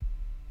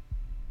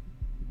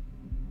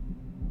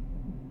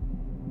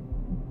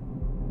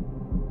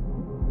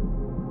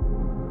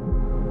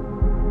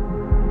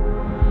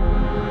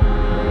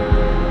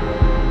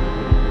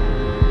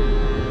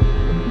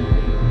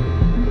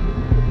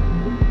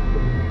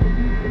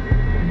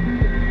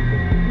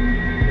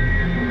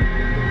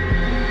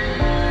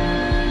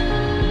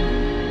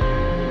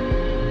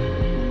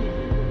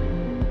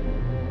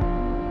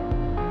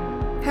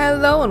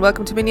Hello and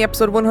welcome to mini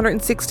episode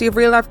 160 of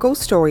Real Life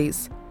Ghost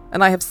Stories.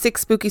 And I have 6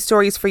 spooky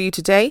stories for you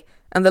today,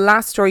 and the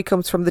last story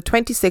comes from the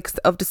 26th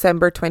of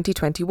December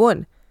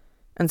 2021.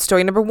 And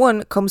story number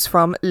 1 comes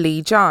from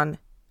Lee John.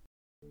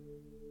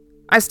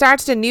 I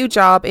started a new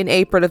job in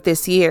April of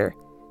this year,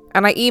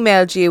 and I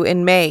emailed you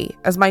in May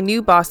as my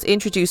new boss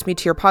introduced me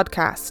to your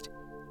podcast.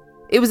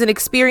 It was an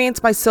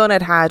experience my son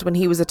had had when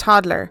he was a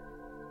toddler.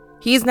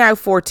 He is now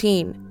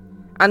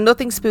 14, and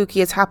nothing spooky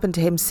has happened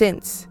to him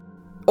since.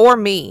 Or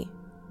me.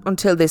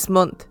 Until this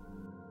month.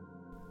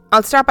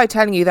 I'll start by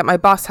telling you that my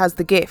boss has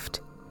the gift.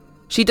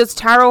 She does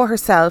tarot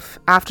herself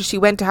after she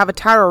went to have a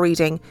tarot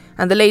reading,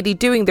 and the lady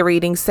doing the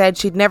reading said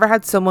she'd never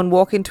had someone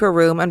walk into a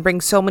room and bring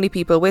so many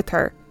people with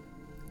her.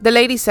 The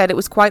lady said it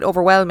was quite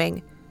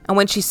overwhelming, and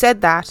when she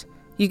said that,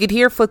 you could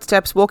hear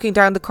footsteps walking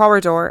down the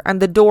corridor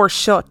and the door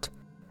shut,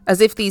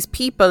 as if these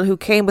people who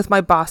came with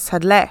my boss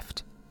had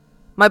left.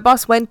 My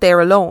boss went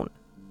there alone.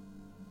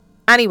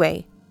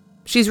 Anyway,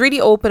 she's really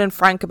open and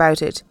frank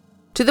about it.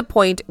 To the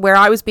point where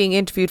I was being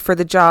interviewed for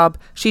the job,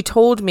 she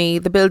told me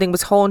the building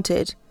was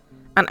haunted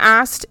and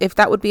asked if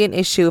that would be an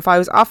issue if I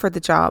was offered the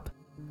job.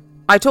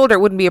 I told her it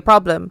wouldn't be a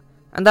problem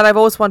and that I've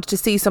always wanted to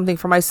see something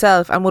for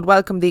myself and would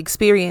welcome the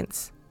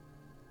experience.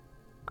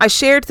 I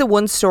shared the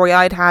one story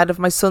I'd had of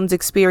my son's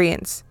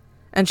experience,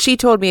 and she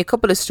told me a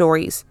couple of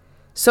stories,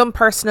 some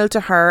personal to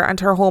her and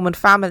her home and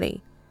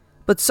family,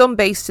 but some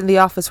based in the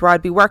office where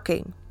I'd be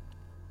working.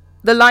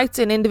 The lights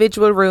in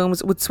individual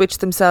rooms would switch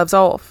themselves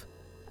off,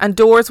 and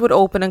doors would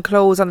open and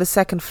close on the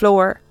second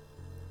floor.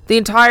 The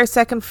entire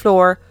second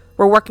floor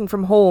were working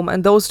from home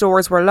and those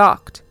doors were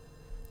locked.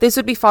 This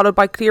would be followed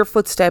by clear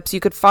footsteps. You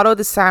could follow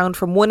the sound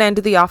from one end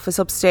of the office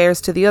upstairs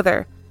to the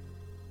other.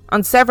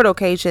 On several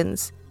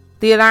occasions,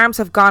 the alarms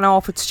have gone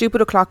off at stupid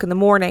o'clock in the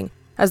morning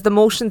as the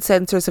motion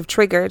sensors have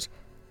triggered,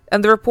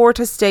 and the report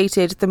has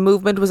stated the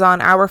movement was on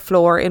our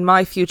floor in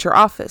my future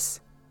office.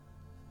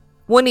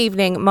 One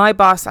evening, my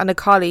boss and a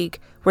colleague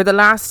were the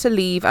last to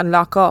leave and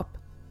lock up.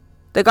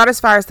 They got as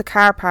far as the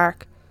car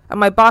park, and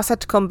my boss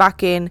had to come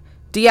back in,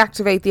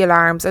 deactivate the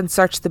alarms and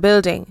search the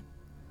building.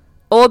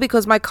 All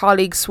because my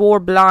colleague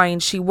swore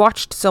blind she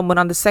watched someone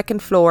on the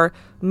second floor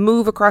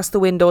move across the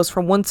windows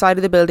from one side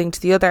of the building to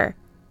the other.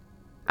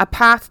 A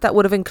path that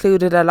would have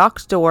included a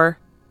locked door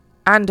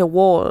and a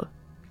wall.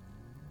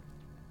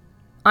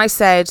 I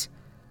said,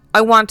 I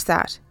want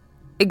that.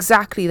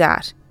 Exactly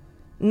that.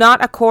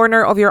 Not a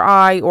corner of your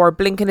eye or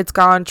blink and it's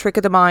gone trick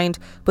of the mind,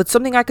 but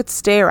something I could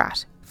stare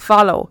at,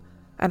 follow,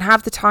 and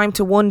have the time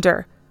to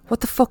wonder,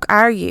 what the fuck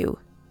are you?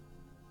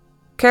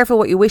 Careful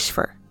what you wish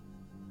for.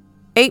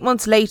 8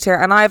 months later,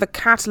 and I have a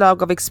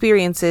catalogue of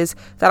experiences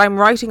that I'm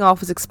writing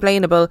off as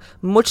explainable,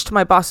 much to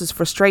my boss's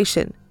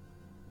frustration.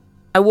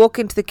 I walk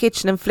into the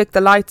kitchen and flick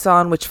the lights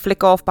on, which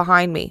flick off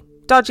behind me.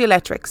 Dodgy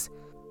electrics.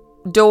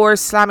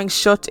 Doors slamming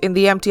shut in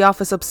the empty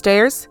office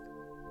upstairs.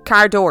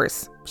 Car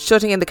doors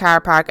shutting in the car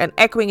park and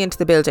echoing into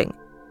the building.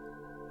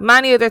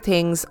 Many other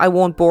things I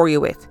won't bore you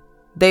with.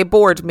 They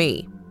bored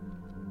me.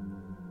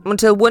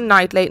 Until one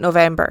night late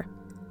November.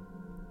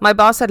 My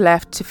boss had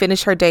left to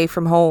finish her day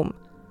from home,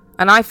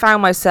 and I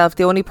found myself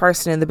the only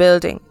person in the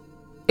building.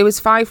 It was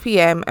 5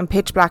 p.m. and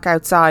pitch black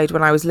outside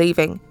when I was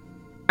leaving,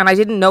 and I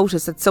didn't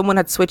notice that someone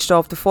had switched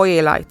off the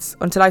foyer lights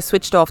until I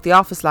switched off the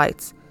office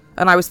lights,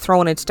 and I was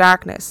thrown into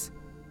darkness.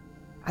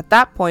 At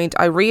that point,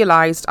 I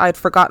realised I had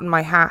forgotten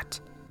my hat,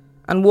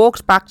 and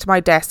walked back to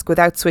my desk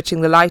without switching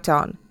the light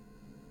on.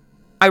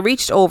 I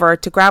reached over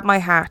to grab my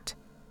hat,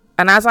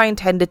 and as I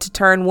intended to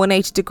turn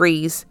 180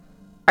 degrees,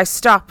 I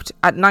stopped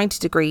at 90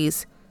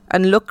 degrees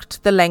and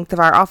looked the length of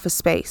our office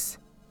space.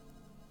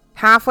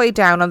 Halfway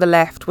down on the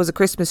left was a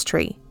Christmas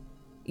tree.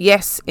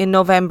 Yes, in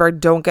November,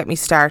 don't get me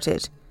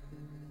started.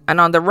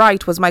 And on the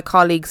right was my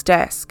colleague's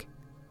desk.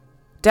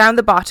 Down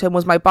the bottom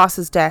was my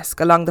boss's desk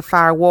along the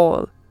far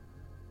wall.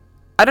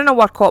 I don't know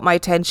what caught my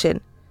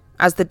attention,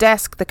 as the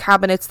desk, the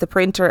cabinets, the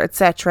printer,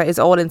 etc. is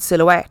all in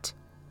silhouette.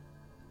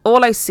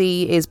 All I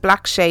see is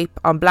black shape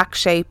on black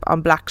shape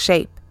on black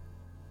shape.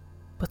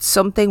 But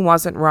something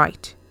wasn't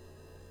right.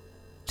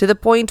 To the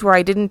point where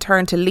I didn't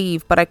turn to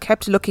leave, but I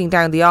kept looking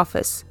down the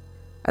office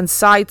and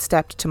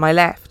sidestepped to my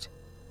left.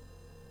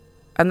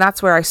 And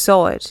that's where I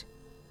saw it.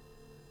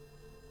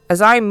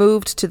 As I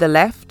moved to the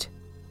left,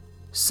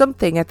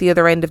 something at the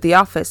other end of the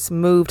office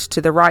moved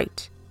to the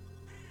right.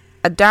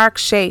 A dark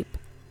shape,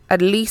 at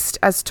least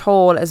as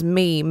tall as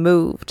me,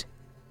 moved.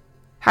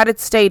 Had it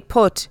stayed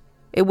put,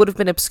 it would have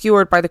been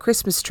obscured by the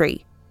Christmas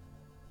tree.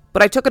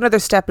 But I took another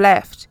step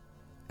left,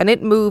 and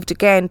it moved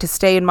again to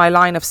stay in my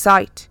line of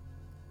sight.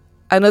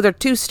 Another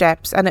 2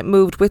 steps, and it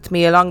moved with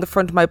me along the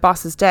front of my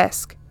boss's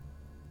desk.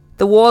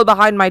 The wall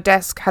behind my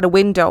desk had a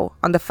window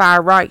on the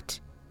far right.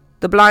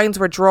 The blinds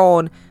were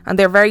drawn, and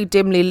they're very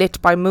dimly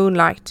lit by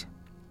moonlight.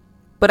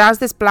 But as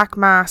this black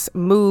mass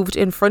moved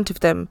in front of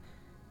them,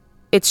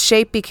 its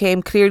shape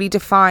became clearly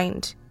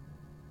defined,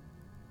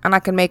 and I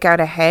can make out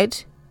a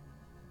head,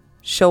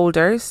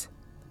 shoulders,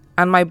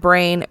 and my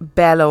brain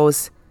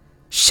bellows,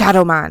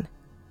 "Shadow Man!"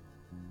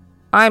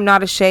 I'm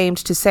not ashamed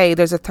to say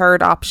there's a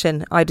third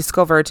option I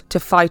discovered to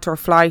fight or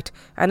flight,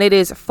 and it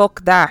is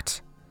fuck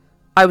that.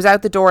 I was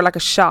out the door like a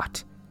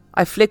shot.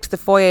 I flicked the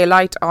foyer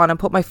light on and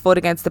put my foot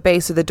against the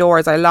base of the door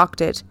as I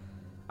locked it.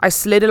 I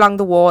slid along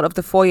the wall of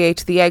the foyer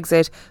to the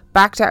exit,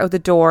 backed out of the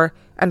door,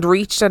 and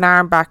reached an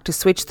arm back to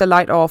switch the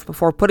light off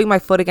before putting my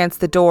foot against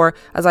the door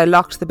as I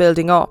locked the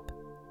building up.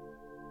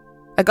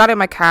 I got in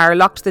my car,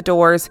 locked the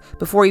doors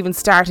before even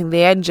starting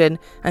the engine,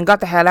 and got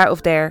the hell out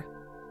of there.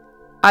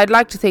 I'd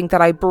like to think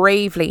that I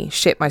bravely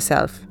shit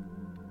myself.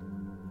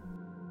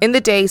 In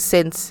the days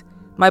since,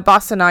 my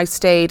boss and I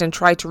stayed and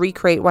tried to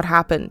recreate what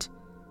happened.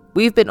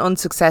 We've been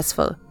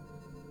unsuccessful.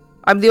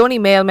 I'm the only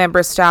male member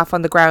of staff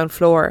on the ground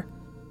floor,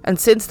 and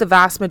since the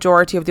vast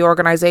majority of the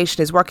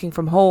organisation is working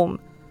from home,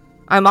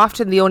 I'm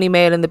often the only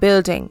male in the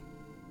building.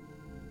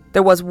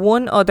 There was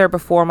one other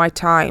before my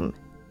time,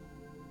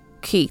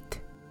 Keith,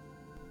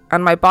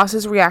 and my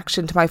boss's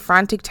reaction to my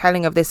frantic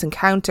telling of this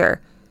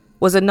encounter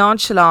was a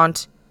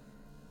nonchalant,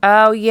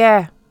 "Oh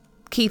yeah,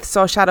 Keith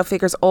saw shadow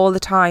figures all the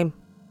time."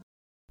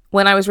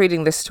 When I was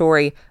reading this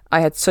story,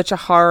 I had such a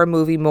horror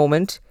movie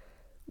moment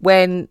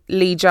when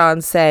Lee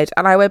John said,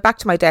 and I went back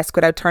to my desk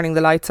without turning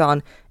the lights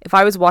on. If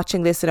I was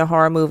watching this in a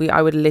horror movie,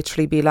 I would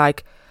literally be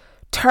like,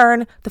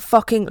 turn the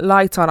fucking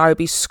lights on. I would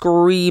be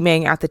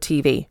screaming at the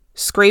TV.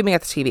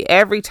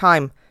 Every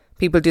time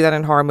people do that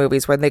in horror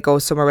movies when they go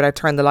somewhere without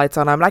turning the lights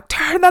on, I'm like,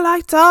 turn the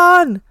lights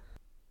on.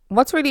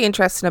 What's really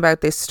interesting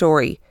about this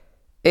story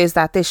is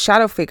that this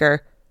shadow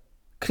figure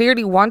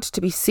clearly wanted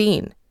to be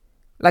seen.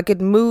 Like,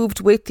 it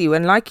moved with you,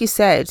 and like you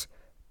said,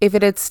 if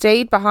it had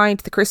stayed behind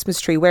the Christmas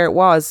tree where it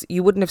was,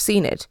 you wouldn't have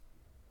seen it.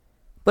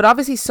 But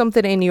obviously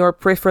something in your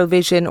peripheral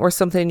vision or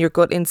something in your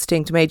gut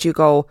instinct made you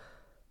go,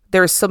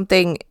 there is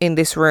something in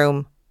this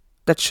room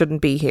that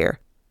shouldn't be here.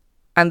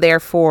 And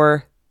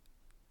therefore,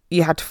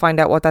 you had to find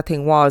out what that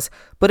thing was.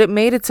 But it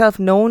made itself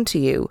known to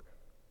you.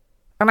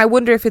 And I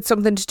wonder if it's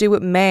something to do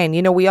with men.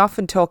 You know, we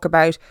often talk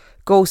about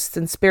ghosts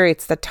and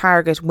spirits that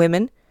target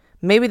women.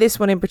 Maybe this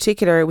one in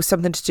particular, it was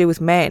something to do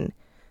with men.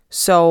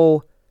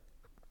 So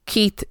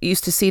Keith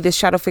used to see this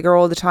shadow figure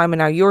all the time, and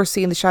now you're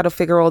seeing the shadow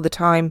figure all the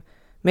time.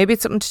 Maybe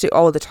it's something to do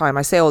all the time.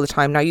 I say all the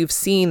time. Now you've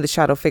seen the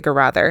shadow figure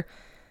rather.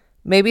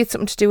 Maybe it's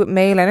something to do with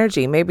male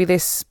energy. Maybe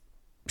this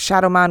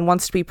shadow man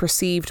wants to be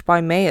perceived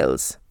by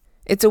males.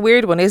 It's a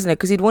weird one, isn't it?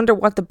 Because you'd wonder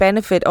what the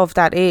benefit of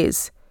that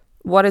is.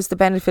 What is the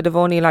benefit of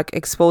only like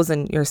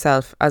exposing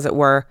yourself, as it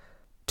were,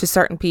 to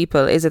certain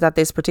people? Is it that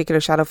this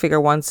particular shadow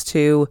figure wants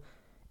to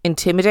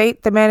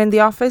intimidate the men in the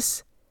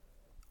office?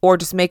 Or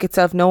just make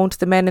itself known to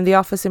the men in the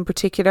office in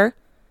particular?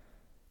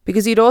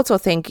 Because you'd also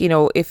think, you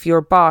know, if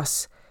your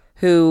boss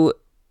who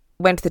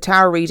went to the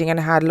tower reading and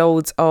had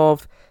loads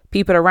of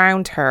people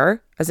around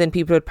her, as in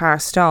people who had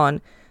passed on,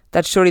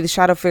 that surely the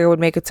shadow figure would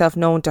make itself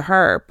known to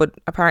her, but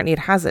apparently it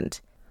hasn't.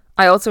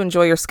 I also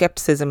enjoy your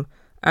skepticism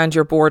and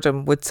your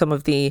boredom with some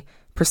of the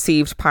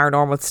perceived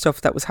paranormal stuff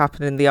that was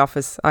happening in the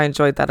office. I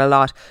enjoyed that a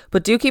lot.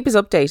 But do keep us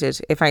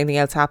updated if anything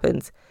else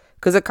happens,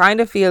 because it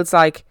kind of feels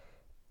like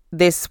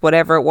this,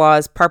 whatever it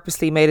was,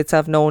 purposely made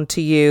itself known to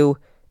you.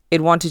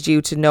 It wanted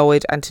you to know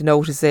it and to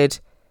notice it.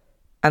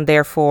 And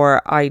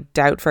therefore, I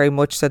doubt very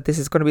much that this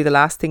is going to be the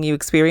last thing you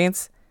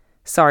experience.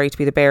 Sorry to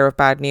be the bearer of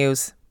bad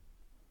news.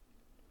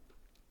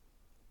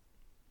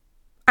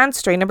 And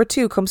story number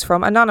 2 comes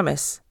from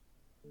Anonymous.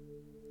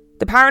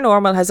 The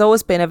paranormal has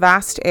always been a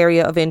vast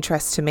area of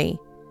interest to me.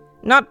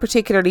 Not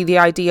particularly the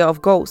idea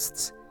of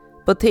ghosts,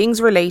 but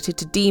things related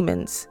to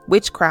demons,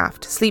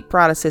 witchcraft, sleep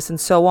paralysis, and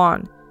so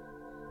on.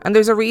 And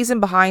there's a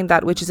reason behind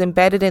that which is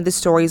embedded in the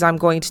stories I'm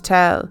going to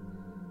tell.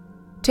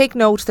 Take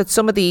note that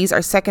some of these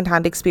are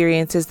second-hand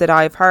experiences that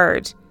I've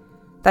heard,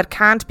 that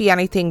can't be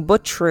anything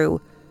but true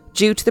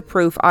due to the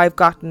proof I've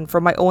gotten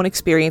from my own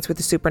experience with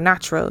the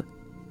supernatural.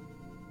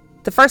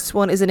 The first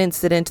one is an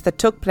incident that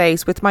took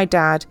place with my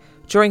dad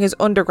during his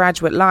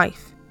undergraduate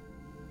life.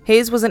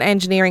 His was an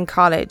engineering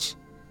college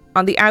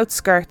on the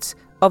outskirts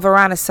of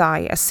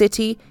Varanasi, a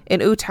city in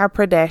Uttar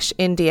Pradesh,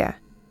 India.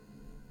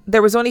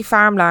 There was only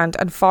farmland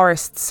and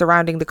forests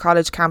surrounding the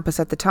college campus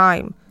at the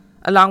time,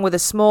 along with a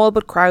small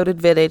but crowded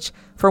village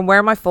from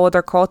where my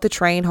father caught the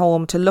train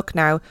home to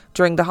Lucknow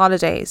during the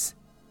holidays.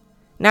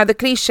 Now, the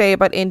cliché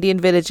about Indian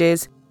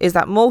villages is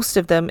that most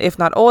of them, if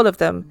not all of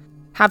them,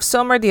 have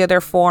some or the other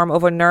form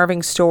of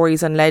unnerving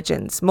stories and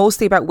legends,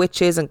 mostly about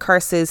witches and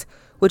curses,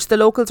 which the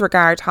locals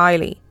regard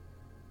highly.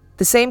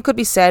 The same could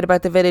be said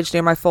about the village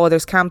near my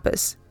father's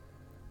campus.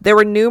 There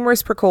were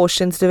numerous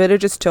precautions the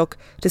villagers took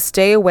to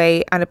stay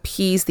away and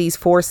appease these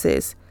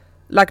forces,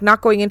 like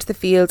not going into the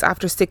fields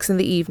after 6 in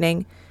the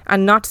evening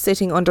and not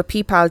sitting under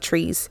peepal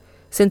trees,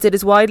 since it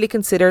is widely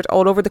considered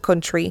all over the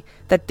country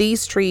that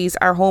these trees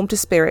are home to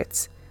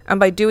spirits, and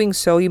by doing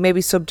so you may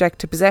be subject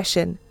to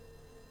possession.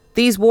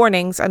 These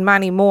warnings, and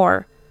many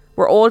more,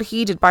 were all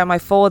heeded by my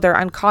father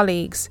and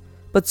colleagues,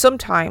 but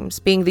sometimes,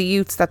 being the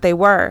youths that they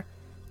were,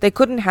 they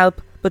couldn't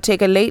help but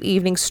take a late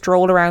evening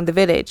stroll around the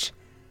village,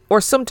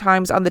 or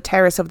sometimes on the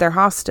terrace of their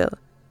hostel.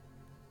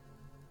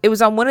 It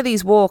was on one of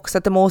these walks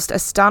that the most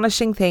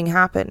astonishing thing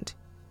happened.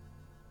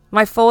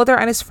 My father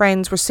and his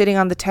friends were sitting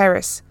on the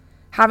terrace,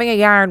 having a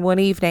yarn one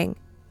evening,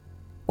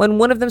 when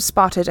one of them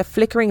spotted a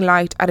flickering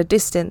light at a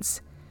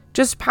distance,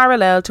 just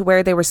parallel to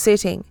where they were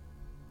sitting.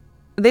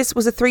 This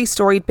was a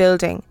 3-storied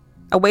building,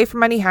 away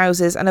from any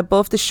houses and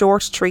above the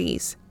short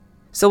trees.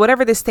 So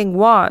whatever this thing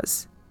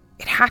was,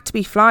 it had to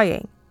be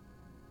flying.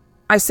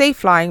 I say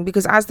flying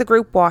because as the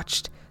group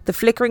watched, the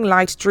flickering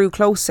light drew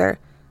closer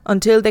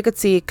until they could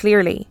see it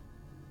clearly.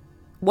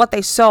 What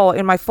they saw,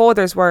 in my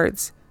father's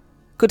words,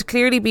 could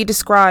clearly be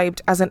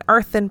described as an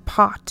earthen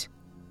pot,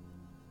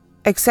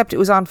 except it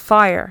was on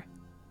fire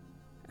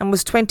and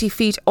was 20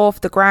 feet off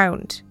the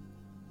ground.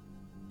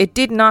 It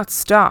did not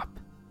stop,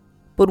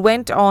 but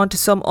went on to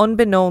some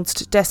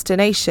unbeknownst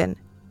destination.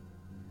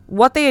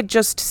 What they had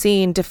just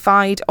seen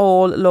defied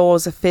all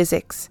laws of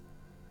physics.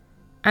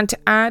 And to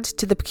add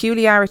to the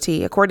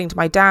peculiarity, according to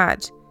my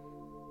dad,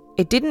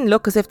 it didn't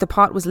look as if the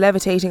pot was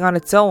levitating on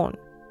its own,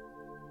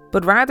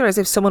 but rather as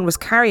if someone was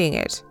carrying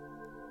it.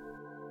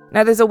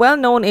 Now, there's a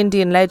well-known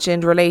Indian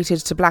legend related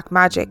to black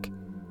magic,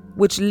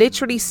 which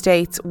literally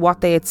states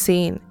what they had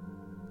seen.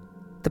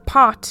 The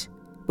pot,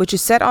 which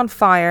is set on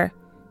fire,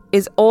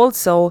 is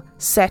also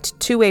set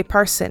to a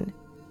person,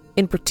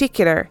 in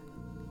particular,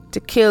 to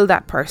kill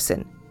that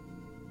person.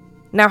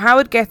 Now, how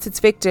it gets its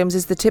victims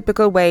is the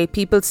typical way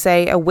people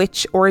say a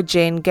witch or a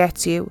jinn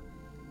gets you.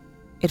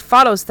 It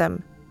follows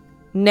them,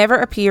 never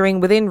appearing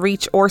within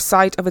reach or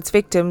sight of its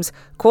victims,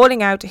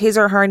 calling out his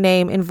or her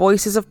name in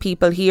voices of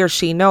people he or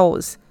she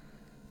knows.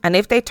 And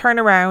if they turn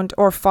around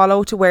or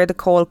follow to where the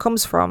call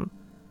comes from,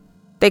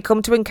 they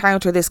come to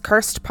encounter this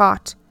cursed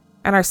pot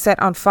and are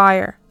set on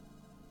fire.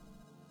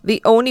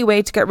 The only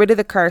way to get rid of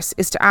the curse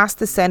is to ask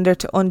the sender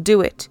to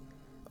undo it,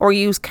 or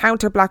use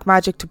counter black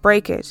magic to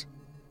break it.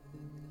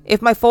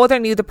 If my father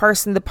knew the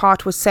person the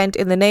pot was sent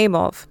in the name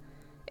of,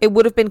 it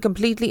would have been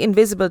completely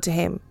invisible to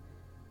him,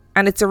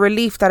 and it's a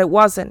relief that it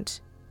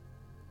wasn't.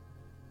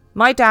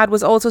 My dad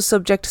was also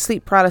subject to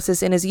sleep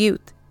paralysis in his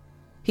youth.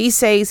 He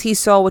says he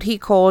saw what he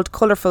called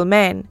colourful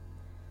men.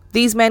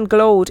 These men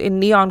glowed in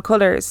neon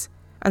colours,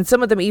 and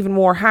some of them even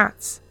wore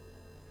hats.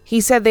 He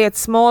said they had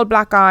small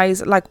black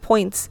eyes like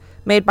points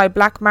made by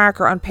black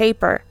marker on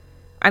paper,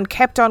 and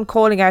kept on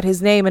calling out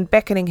his name and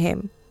beckoning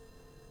him.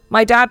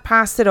 My dad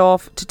passed it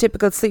off to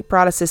typical sleep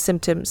paralysis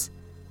symptoms,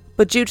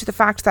 but due to the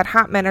fact that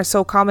hat men are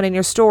so common in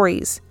your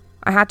stories,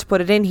 I had to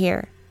put it in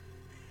here.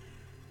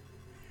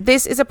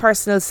 This is a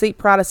personal sleep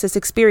paralysis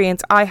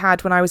experience I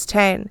had when I was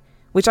 10,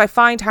 which I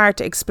find hard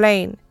to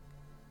explain.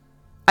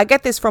 I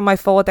get this from my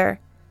father,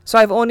 so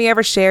I've only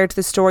ever shared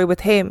the story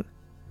with him.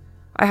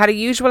 I had a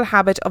usual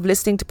habit of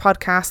listening to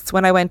podcasts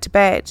when I went to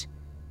bed.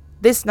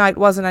 This night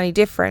wasn't any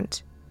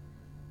different.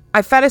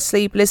 I fell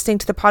asleep listening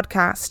to the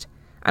podcast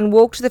and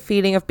woke to the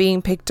feeling of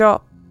being picked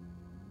up.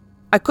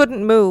 I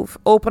couldn't move,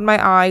 open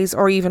my eyes,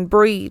 or even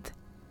breathe.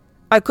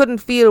 I couldn't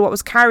feel what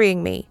was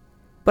carrying me,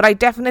 but I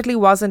definitely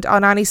wasn't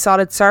on any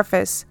solid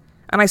surface,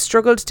 and I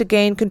struggled to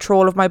gain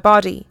control of my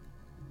body.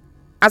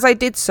 As I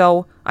did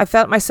so, I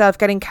felt myself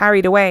getting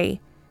carried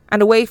away,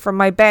 and away from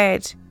my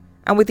bed,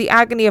 and with the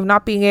agony of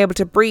not being able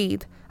to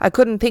breathe, I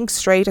couldn't think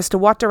straight as to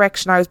what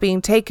direction I was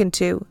being taken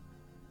to.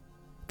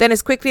 Then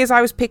as quickly as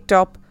I was picked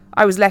up,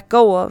 I was let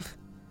go of,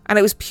 and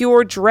it was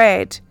pure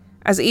dread,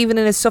 as even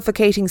in a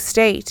suffocating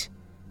state,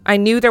 I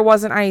knew there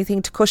wasn't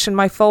anything to cushion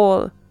my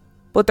fall,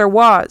 but there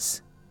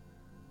was.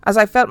 As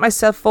I felt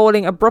myself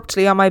falling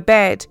abruptly on my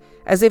bed,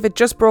 as if it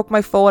just broke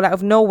my fall out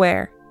of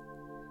nowhere.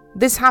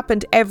 This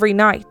happened every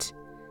night,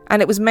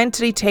 and it was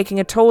mentally taking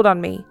a toll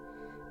on me,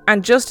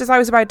 and just as I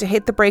was about to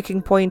hit the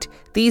breaking point,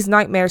 these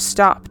nightmares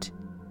stopped.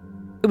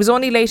 It was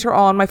only later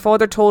on my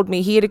father told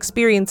me he had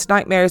experienced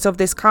nightmares of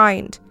this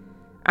kind,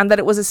 and that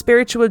it was a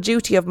spiritual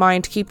duty of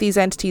mine to keep these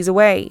entities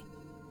away.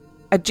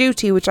 A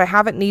duty which I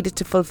haven't needed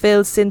to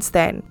fulfill since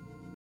then.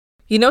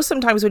 You know,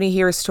 sometimes when you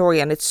hear a story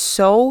and it's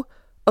so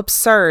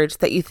absurd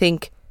that you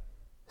think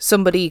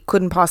somebody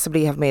couldn't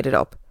possibly have made it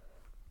up.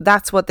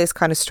 That's what this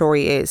kind of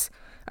story is.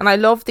 And I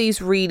love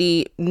these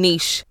really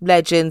niche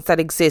legends that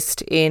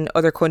exist in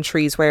other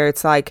countries where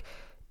it's like,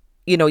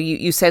 you know,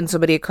 you send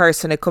somebody a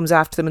curse and it comes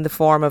after them in the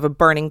form of a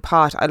burning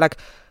pot.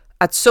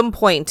 At some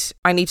point,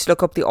 I need to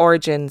look up the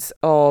origins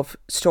of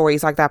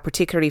stories like that,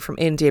 particularly from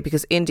India,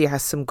 because India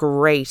has some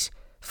great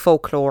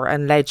folklore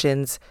and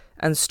legends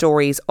and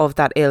stories of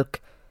that ilk.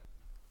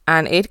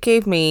 And it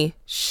gave me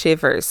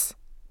shivers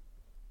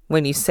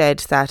when you said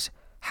that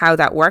how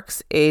that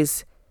works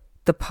is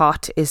the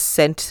pot is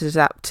sent to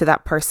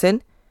that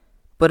person,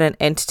 but an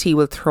entity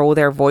will throw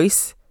their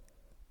voice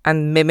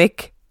and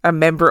mimic a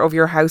member of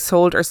your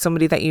household or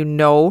somebody that you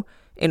know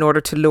in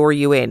order to lure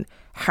you in.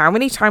 How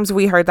many times have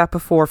we heard that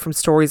before from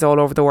stories all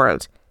over the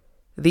world?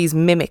 These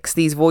mimics,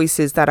 these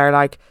voices that are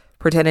like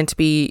pretending to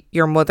be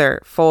your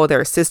mother,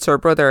 father, sister,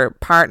 brother,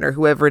 partner,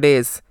 whoever it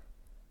is.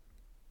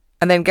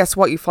 And then guess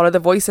what? You follow the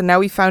voice and now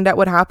we found out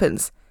what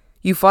happens.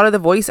 You follow the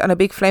voice and a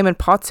big flaming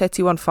pot sets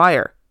you on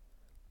fire.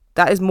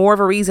 That is more of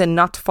a reason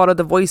not to follow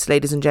the voice,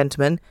 ladies and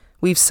gentlemen.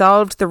 We've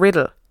solved the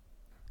riddle.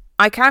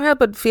 I can't help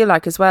but feel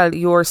like as well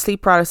your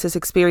sleep paralysis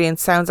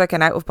experience sounds like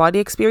an out-of-body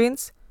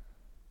experience.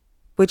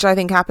 which I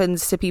think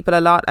happens to people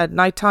a lot at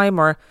night time,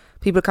 or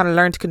people kind of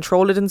learn to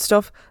control it and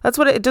stuff. That's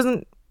what it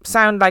doesn't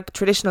sound like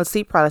traditional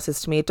sleep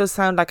paralysis to me. It does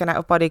sound like an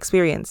out-of-body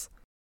experience.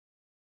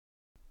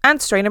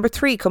 And story number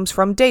 3 comes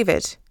from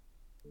David.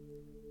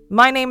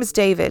 My name is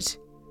David.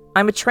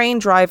 I'm a train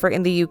driver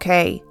in the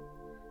UK.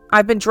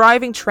 I've been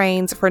driving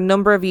trains for a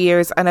number of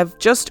years and have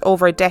just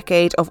over a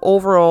decade of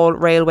overall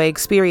railway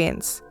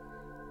experience.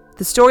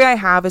 The story I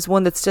have is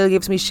one that still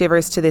gives me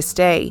shivers to this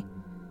day.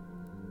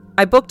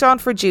 I booked on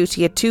for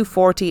duty at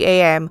 2:40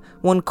 a.m.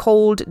 one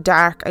cold,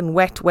 dark and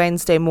wet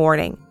Wednesday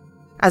morning.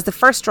 As the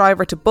first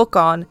driver to book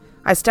on,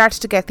 I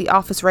started to get the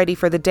office ready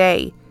for the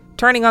day,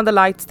 turning on the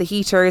lights, the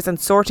heaters and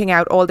sorting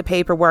out all the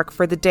paperwork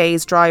for the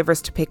day's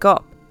drivers to pick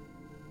up.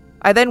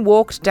 I then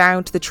walked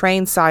down to the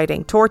train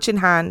siding, torch in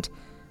hand,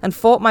 and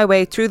fought my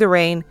way through the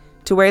rain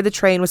to where the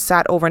train was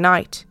sat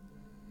overnight.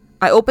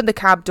 I opened the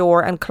cab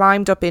door and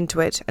climbed up into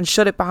it and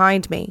shut it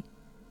behind me.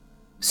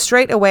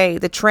 Straight away,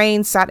 the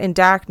train sat in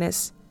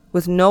darkness,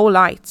 with no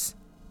lights,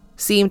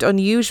 seemed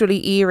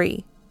unusually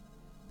eerie.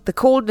 The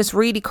coldness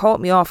really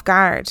caught me off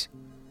guard,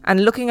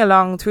 and looking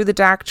along through the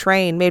dark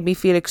train made me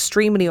feel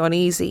extremely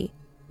uneasy.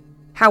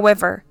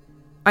 However,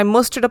 I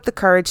mustered up the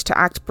courage to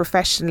act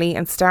professionally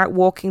and start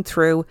walking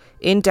through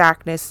in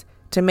darkness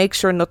to make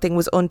sure nothing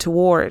was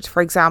untoward,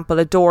 for example,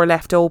 a door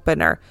left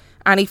open or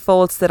any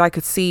faults that I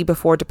could see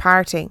before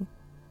departing.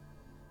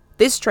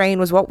 This train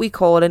was what we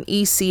call an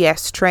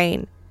ECS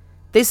train.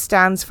 This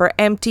stands for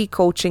Empty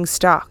Coaching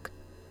Stock,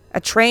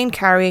 a train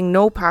carrying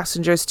no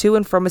passengers to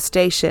and from a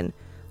station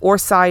or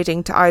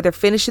siding to either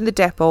finish in the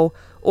depot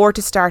or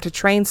to start a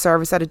train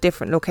service at a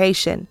different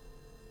location.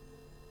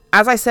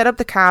 As I set up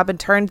the cab and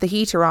turned the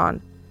heater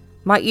on,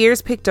 my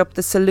ears picked up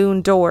the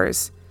saloon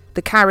doors,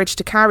 the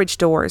carriage-to-carriage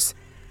doors,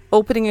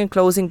 opening and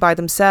closing by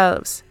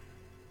themselves.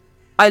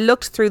 I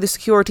looked through the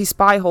security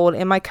spy hole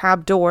in my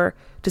cab door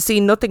to see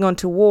nothing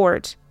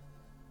untoward,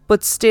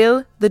 but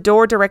still the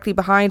door directly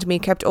behind me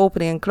kept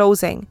opening and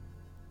closing.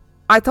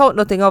 I thought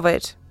nothing of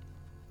it.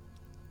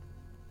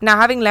 Now,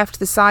 having left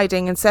the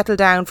siding and settled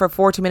down for a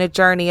 40-minute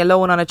journey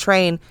alone on a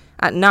train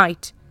at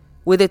night,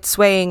 with it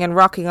swaying and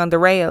rocking on the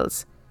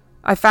rails,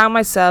 I found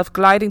myself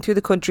gliding through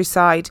the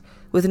countryside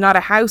with not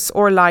a house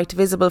or light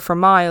visible for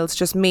miles,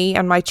 just me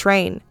and my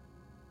train.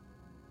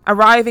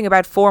 Arriving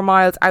about 4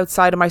 miles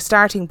outside of my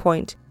starting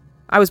point,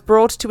 I was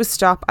brought to a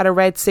stop at a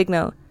red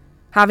signal.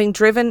 Having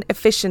driven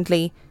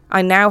efficiently,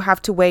 I now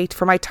have to wait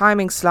for my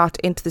timing slot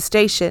into the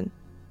station.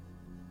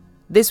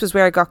 This was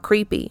where it got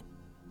creepy.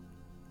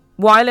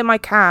 While in my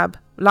cab,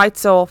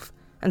 lights off,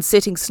 and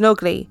sitting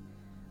snugly,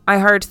 I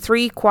heard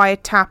 3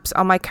 quiet taps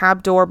on my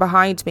cab door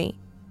behind me.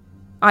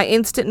 I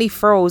instantly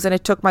froze and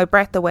it took my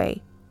breath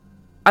away.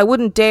 I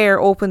wouldn't dare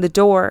open the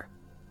door.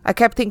 I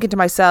kept thinking to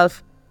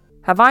myself,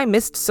 have I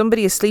missed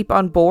somebody asleep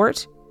on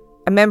board?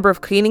 A member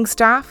of cleaning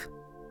staff?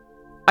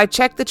 I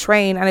checked the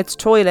train and its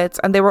toilets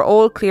and they were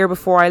all clear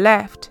before I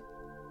left.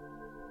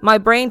 My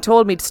brain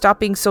told me to stop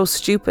being so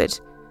stupid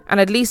and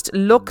at least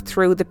look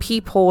through the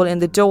peephole in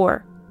the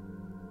door.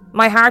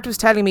 My heart was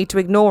telling me to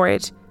ignore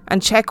it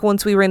and check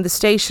once we were in the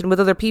station with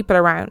other people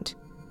around.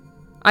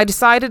 I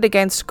decided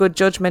against good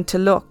judgment to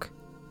look.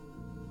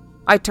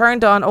 I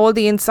turned on all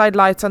the inside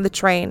lights on the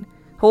train,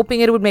 hoping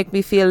it would make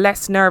me feel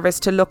less nervous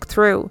to look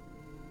through,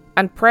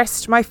 and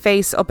pressed my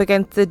face up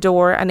against the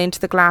door and into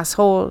the glass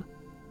hole.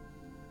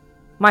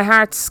 My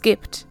heart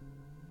skipped.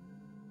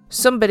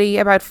 Somebody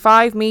about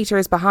 5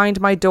 meters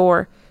behind my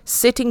door,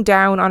 sitting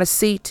down on a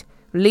seat,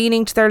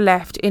 leaning to their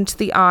left into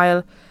the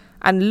aisle,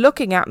 and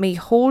looking at me,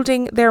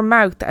 holding their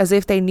mouth as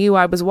if they knew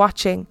I was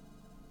watching.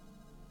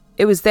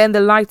 It was then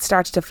the light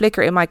started to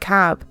flicker in my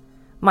cab.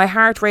 My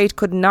heart rate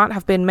could not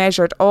have been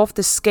measured off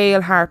the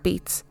scale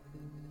heartbeats.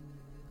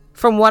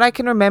 From what I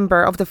can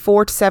remember of the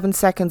 4 to 7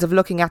 seconds of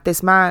looking at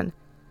this man,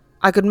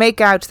 I could make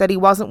out that he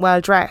wasn't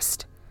well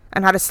dressed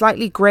and had a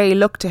slightly grey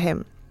look to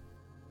him.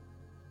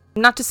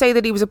 Not to say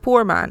that he was a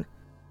poor man,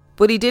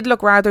 but he did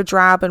look rather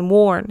drab and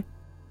worn.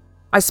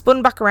 I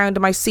spun back around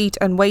in my seat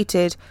and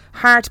waited,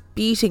 heart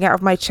beating out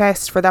of my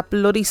chest for that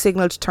bloody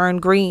signal to turn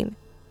green.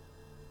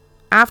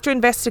 After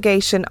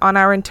investigation on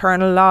our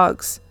internal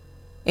logs,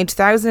 in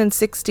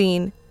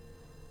 2016,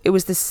 it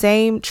was the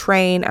same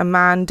train a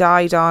man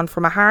died on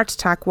from a heart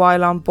attack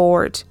while on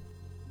board.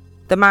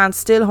 The man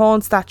still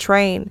haunts that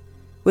train,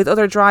 with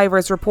other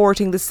drivers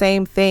reporting the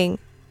same thing,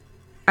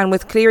 and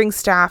with clearing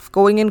staff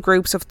going in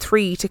groups of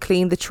 3 to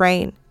clean the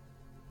train.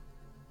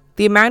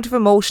 The amount of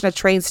emotion at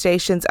train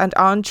stations and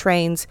on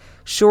trains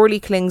surely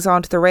clings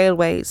onto the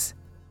railways.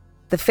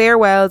 The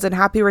farewells and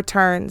happy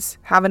returns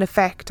have an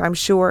effect, I'm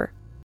sure.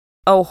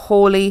 Oh,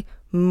 holy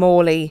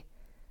moly.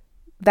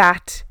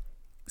 That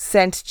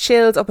sent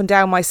chills up and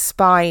down my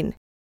spine.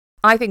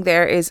 I think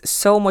there is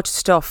so much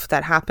stuff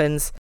that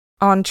happens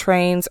on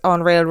trains,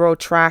 on railroad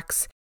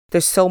tracks.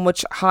 There's so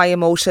much high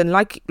emotion.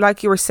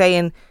 Like you were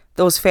saying,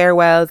 those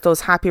farewells,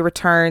 those happy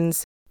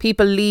returns,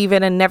 people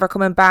leaving and never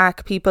coming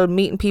back, people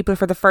meeting people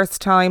for the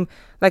first time.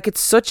 Like, it's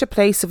such a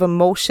place of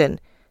emotion.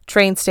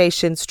 Train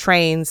stations,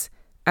 trains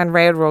and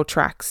railroad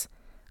tracks.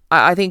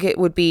 I think it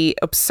would be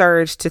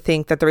absurd to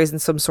think that there isn't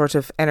some sort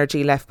of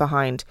energy left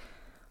behind,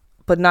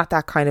 but not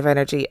that kind of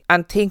energy.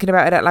 And thinking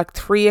about it at like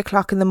 3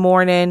 o'clock in the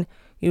morning,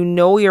 you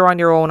know you're on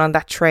your own on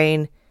that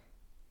train,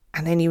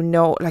 and then you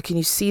know, like, and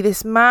you see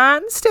this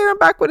man staring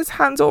back with his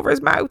hands over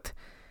his mouth.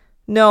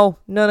 No.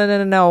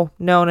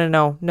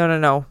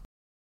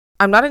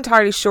 I'm not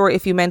entirely sure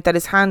if you meant that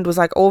his hand was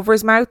like over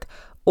his mouth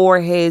or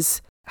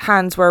his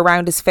hands were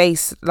around his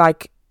face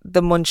like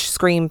the Munch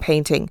Scream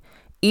painting.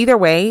 Either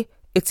way,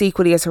 it's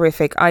equally as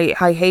horrific.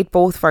 I hate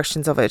both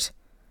versions of it.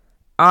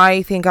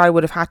 I think I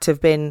would have had to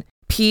have been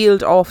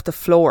peeled off the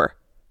floor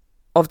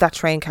of that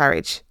train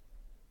carriage.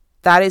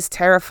 That is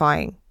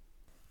terrifying.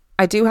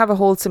 I do have a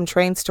wholesome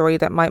train story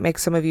that might make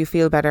some of you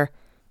feel better.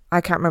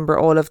 I can't remember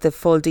all of the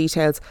full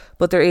details,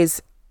 but there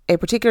is a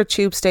particular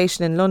tube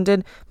station in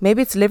London.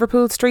 Maybe it's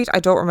Liverpool Street, I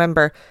don't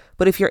remember.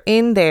 But if you're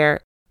in there,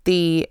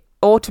 the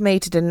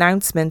automated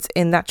announcements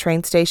in that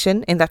train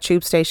station, in that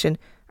tube station,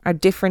 are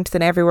different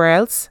than everywhere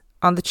else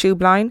on the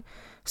tube line.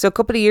 So a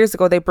couple of years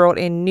ago, they brought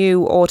in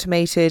new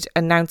automated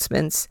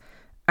announcements,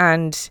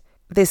 and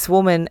this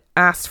woman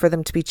asked for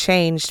them to be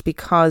changed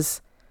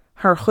because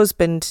her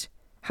husband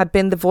had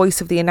been the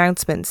voice of the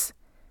announcements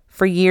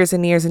for years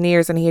and years and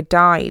years, and he had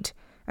died.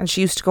 And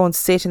she used to go and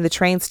sit in the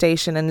train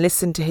station and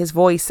listen to his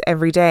voice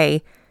every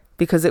day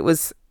because it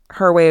was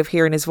her way of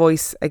hearing his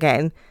voice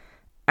again.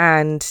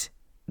 And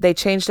they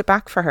changed it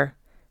back for her.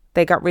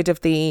 They got rid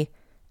of the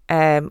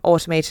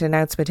automated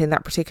announcement in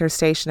that particular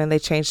station and they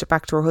changed it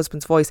back to her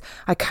husband's voice.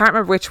 I can't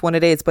remember which one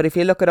it is, but if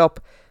you look it up,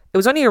 it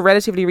was only a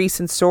relatively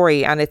recent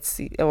story and it's,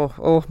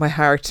 oh my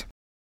heart.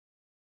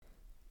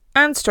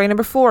 And story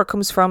number 4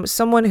 comes from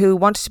someone who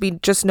wanted to be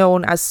just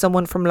known as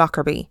someone from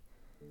Lockerbie.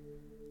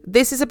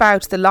 This is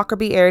about the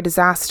Lockerbie air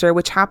disaster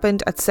which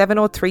happened at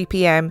 7:03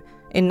 p.m.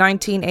 in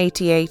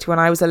 1988 when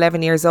I was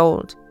 11 years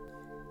old.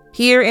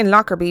 Here in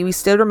Lockerbie we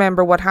still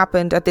remember what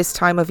happened at this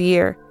time of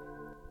year,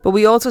 but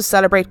we also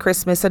celebrate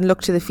Christmas and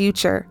look to the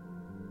future.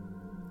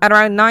 At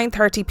around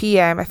 9:30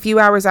 p.m, a few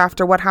hours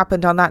after what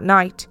happened on that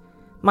night,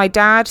 my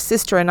dad,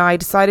 sister and I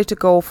decided to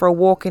go for a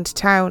walk into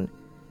town,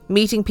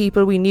 meeting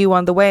people we knew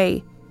on the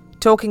way,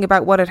 talking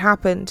about what had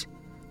happened,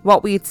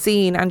 what we had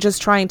seen and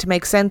just trying to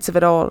make sense of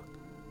it all.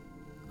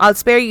 I'll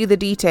spare you the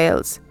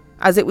details,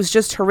 as it was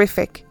just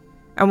horrific,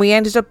 and we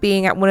ended up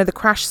being at one of the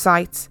crash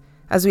sites,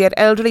 as we had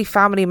elderly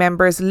family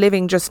members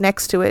living just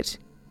next to it.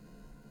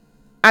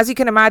 As you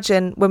can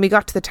imagine, when we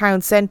got to the town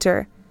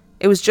centre,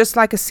 it was just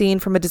like a scene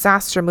from a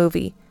disaster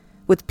movie,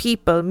 with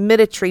people,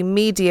 military,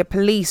 media,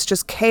 police,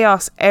 just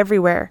chaos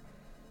everywhere.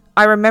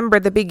 I remember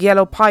the big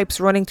yellow pipes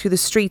running through the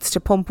streets to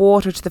pump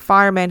water to the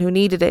firemen who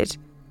needed it.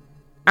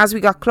 As we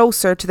got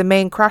closer to the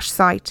main crash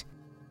site,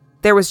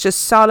 there was just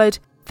solid,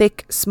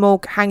 thick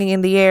smoke hanging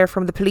in the air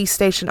from the police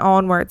station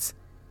onwards.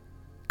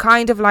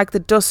 Kind of like the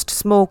dust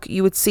smoke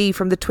you would see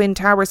from the Twin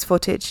Towers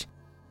footage.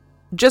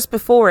 Just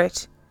before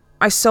it,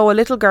 I saw a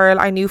little girl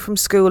I knew from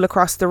school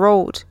across the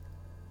road.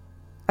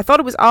 I thought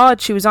it was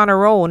odd she was on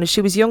her own as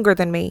she was younger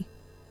than me.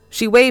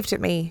 She waved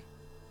at me,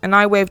 and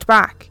I waved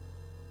back.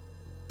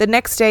 The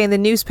next day in the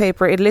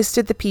newspaper it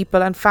listed the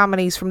people and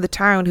families from the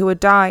town who had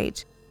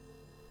died.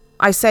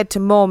 I said to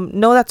Mum,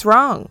 "No, that's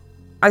wrong.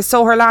 I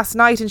saw her last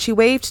night and she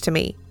waved to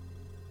me."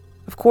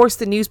 Of course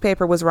the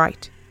newspaper was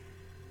right.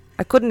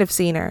 I couldn't have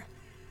seen her,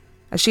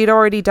 as she had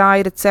already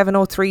died at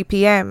 7:03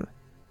 p.m.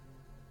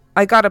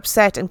 I got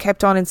upset and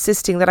kept on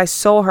insisting that I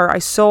saw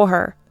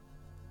her.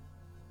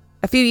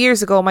 A few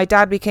years ago my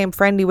dad became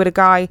friendly with a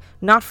guy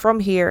not from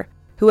here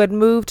who had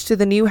moved to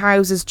the new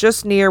houses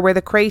just near where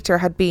the crater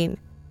had been.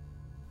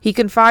 He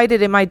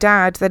confided in my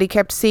dad that he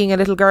kept seeing a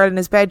little girl in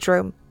his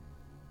bedroom,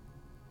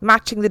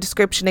 matching the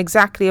description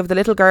exactly of the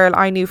little girl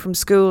I knew from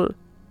school.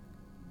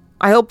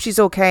 I hope she's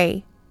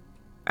okay,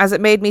 as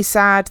it made me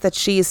sad that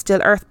she is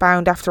still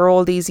earthbound after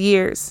all these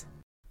years.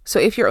 So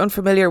if you're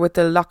unfamiliar with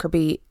the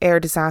Lockerbie air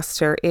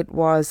disaster, it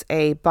was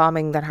a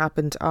bombing that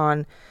happened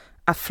on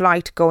a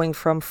flight going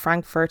from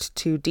Frankfurt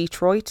to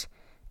Detroit.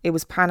 It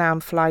was Pan Am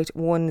Flight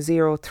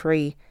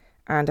 103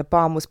 and a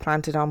bomb was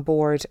planted on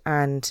board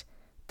and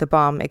the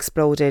bomb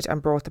exploded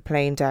and brought the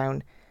plane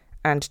down,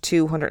 and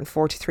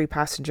 243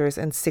 passengers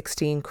and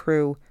 16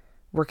 crew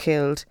were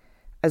killed,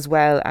 as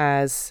well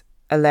as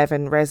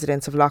 11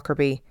 residents of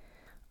Lockerbie.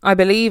 I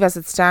believe as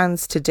it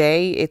stands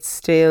today, it's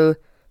still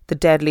the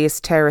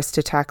deadliest terrorist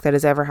attack that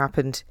has ever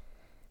happened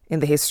in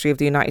the history of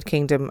the United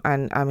Kingdom,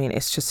 and I mean,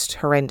 it's just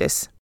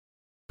horrendous.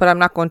 But I'm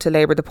not going to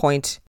labour the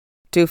point.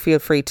 Do feel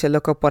free to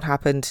look up what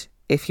happened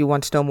if you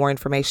want to know more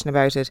information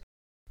about it.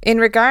 In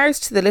regards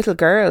to the little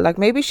girl, like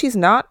maybe she's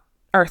not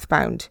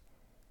earthbound.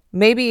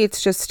 Maybe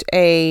it's just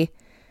an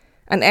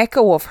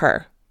echo of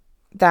her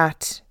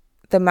that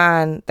the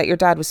man that your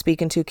dad was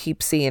speaking to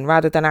keeps seeing,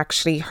 rather than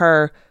actually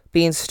her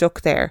being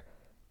stuck there.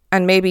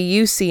 And maybe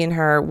you seeing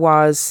her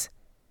was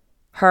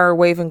her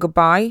waving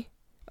goodbye.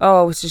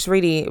 Oh, which is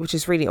really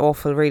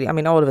awful, really. I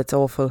mean, all of it's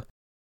awful.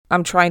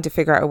 I'm trying to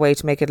figure out a way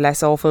to make it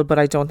less awful, but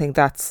I don't think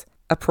that's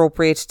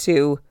appropriate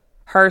to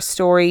her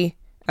story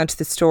and to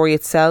the story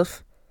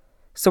itself.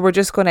 So we're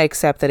just going to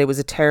accept that it was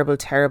a terrible,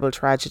 terrible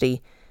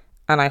tragedy.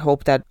 And I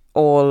hope that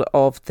all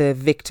of the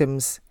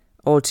victims,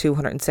 all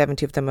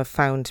 270 of them, have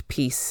found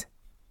peace.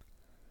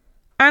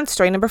 And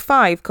story number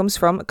 5 comes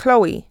from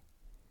Chloe.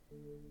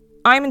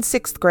 I'm in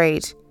 6th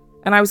grade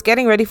and I was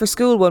getting ready for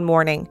school one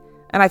morning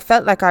and I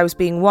felt like I was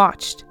being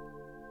watched.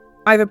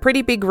 I have a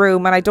pretty big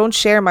room and I don't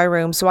share my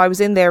room, so I was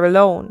in there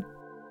alone.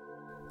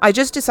 I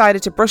just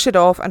decided to brush it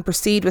off and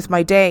proceed with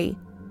my day.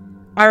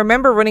 I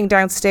remember running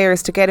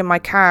downstairs to get in my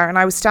car and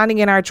I was standing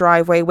in our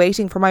driveway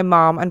waiting for my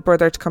mom and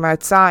brother to come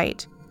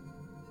outside.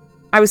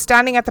 I was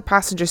standing at the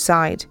passenger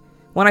side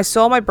when I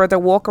saw my brother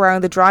walk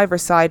around the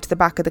driver's side to the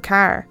back of the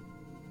car.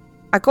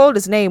 I called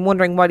his name,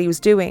 wondering what he was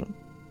doing.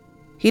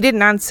 He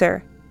didn't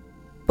answer,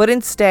 but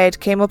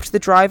instead came up to the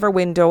driver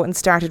window and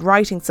started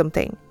writing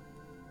something.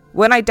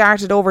 When I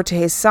darted over to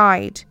his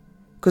side,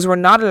 because we're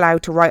not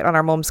allowed to write on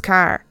our mum's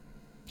car,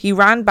 he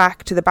ran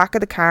back to the back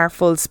of the car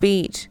full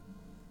speed.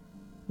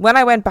 When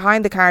I went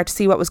behind the car to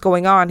see what was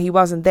going on, he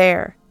wasn't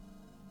there.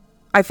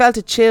 I felt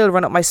a chill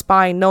run up my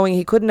spine knowing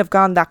he couldn't have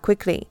gone that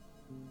quickly.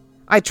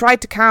 I tried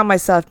to calm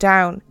myself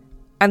down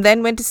and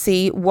then went to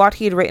see what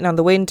he had written on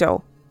the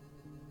window.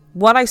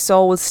 What I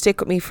saw will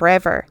stick with me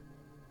forever.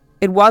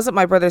 It wasn't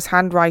my brother's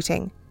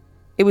handwriting.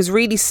 It was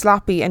really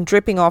sloppy and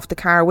dripping off the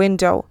car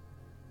window.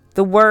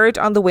 The word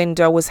on the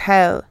window was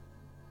hell.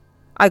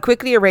 I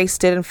quickly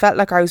erased it and felt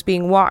like I was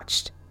being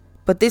watched,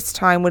 but this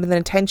time with an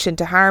intention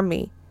to harm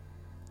me.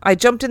 I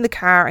jumped in the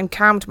car and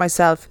calmed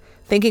myself,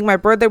 thinking my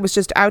brother was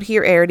just out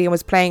here early and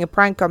was playing a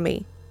prank on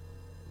me.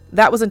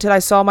 That was until I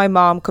saw my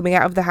mom coming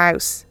out of the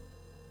house,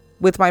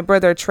 with my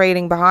brother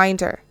trailing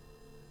behind her.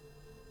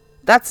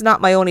 That's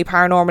not my only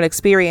paranormal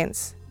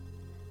experience.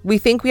 We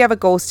think we have a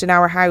ghost in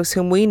our house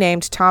whom we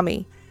named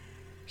Tommy.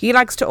 He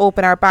likes to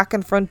open our back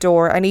and front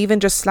door and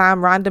even just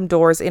slam random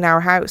doors in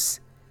our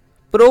house.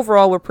 But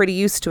overall we're pretty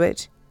used to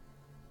it.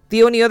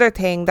 The only other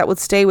thing that would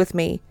stay with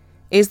me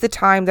is the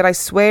time that I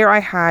swear I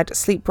had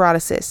sleep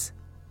paralysis.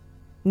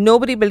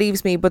 Nobody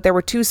believes me, but there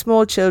were 2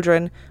 small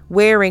children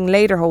wearing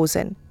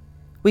lederhosen.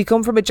 We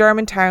come from a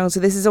German town, so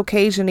this is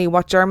occasionally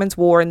what Germans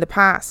wore in the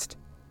past.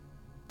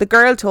 The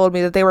girl told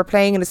me that they were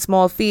playing in a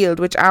small field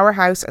which our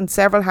house and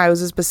several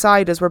houses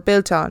beside us were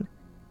built on.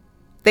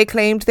 They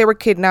claimed they were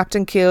kidnapped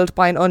and killed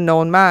by an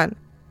unknown man.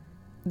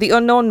 The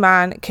unknown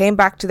man came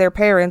back to their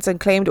parents and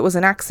claimed it was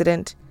an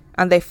accident,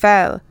 and they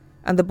fell,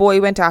 and the boy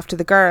went after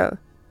the girl.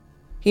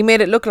 He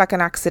made it look like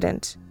an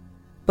accident,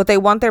 but they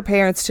want their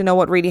parents to know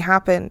what really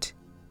happened.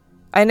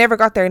 I never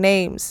got their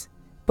names,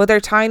 but their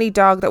tiny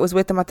dog that was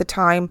with them at the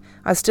time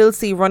I still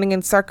see running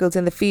in circles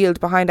in the field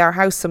behind our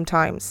house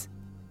sometimes.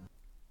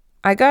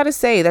 I gotta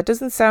say, that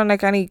doesn't sound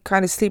like any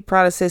kind of sleep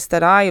paralysis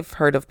that I've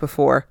heard of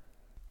before.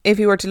 If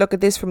you were to look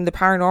at this from the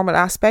paranormal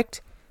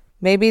aspect,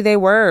 maybe they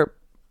were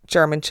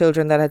German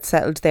children that had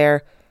settled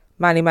there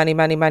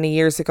many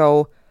years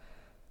ago,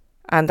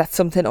 and that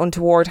something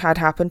untoward had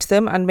happened to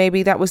them, and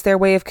maybe that was their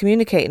way of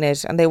communicating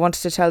it, and they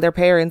wanted to tell their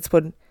parents,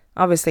 but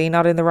obviously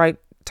not in the right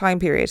time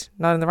period,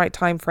 not in the right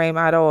time frame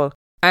at all.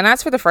 And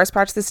as for the first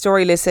part of the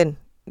story, listen,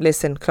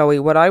 Chloe,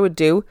 what I would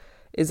do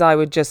is I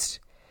would just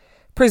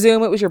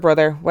presume it was your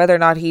brother, whether or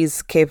not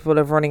he's capable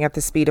of running at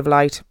the speed of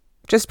light.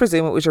 Just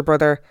presume it was your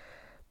brother.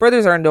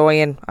 Brothers are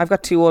annoying. I've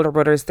got 2 older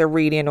brothers. They're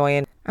really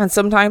annoying. And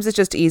sometimes it's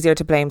just easier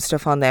to blame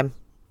stuff on them.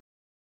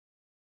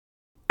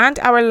 And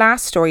our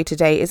last story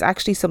today is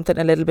actually something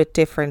a little bit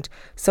different.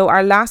 So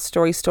our last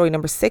story, story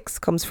number 6,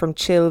 comes from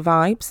Chill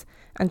Vibes.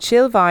 And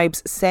Chill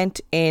Vibes sent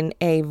in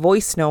a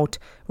voice note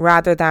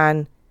rather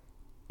than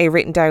a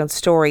written down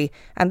story.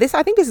 And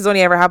I think this has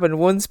only ever happened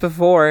once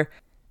before.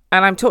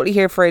 And I'm totally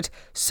here for it.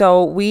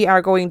 So we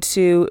are going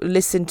to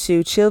listen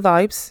to Chill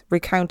Vibes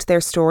recount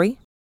their story.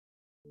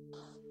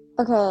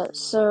 Okay,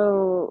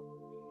 so,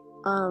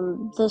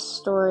 this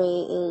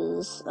story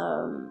is,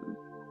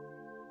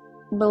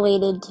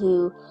 related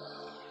to,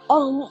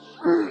 a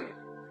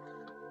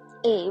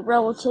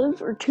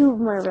relative, or 2 of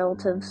my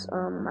relatives,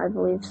 I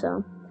believe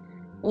so.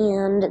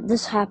 And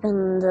this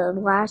happened the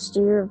last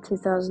year of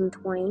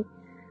 2020,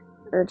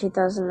 or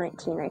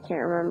 2019, I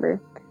can't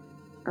remember.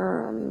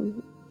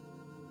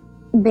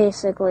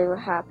 Basically what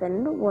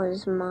happened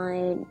was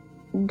my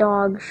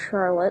dog,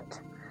 Charlotte,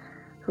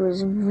 who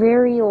was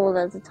very old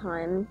at the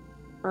time,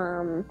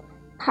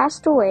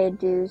 passed away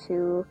due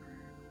to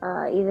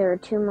either a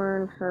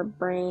tumor in her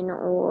brain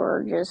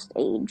or just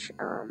age.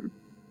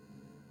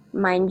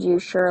 Mind you,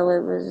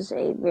 Charlotte was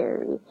a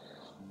very,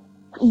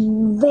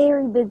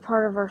 very big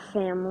part of our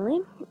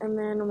family. And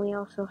then we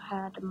also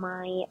had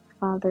my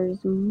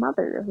father's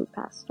mother who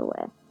passed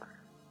away,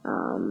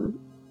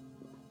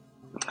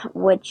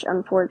 which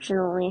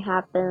unfortunately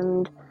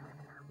happened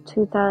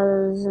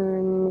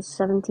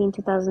 2017,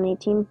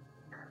 2018.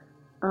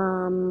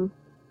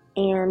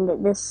 And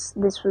this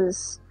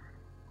was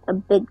a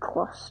big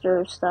cluster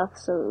of stuff,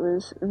 so it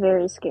was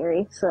very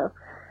scary. So,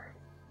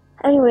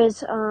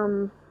 anyways,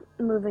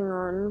 moving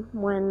on,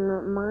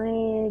 when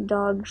my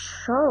dog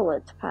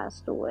Charlotte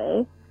passed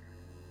away,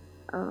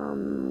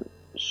 when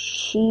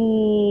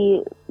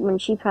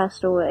she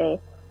passed away,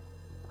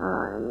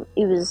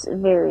 It was a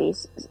very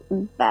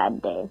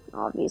bad day,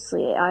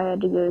 obviously. I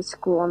had to go to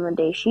school on the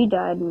day she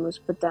died and was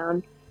put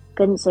down.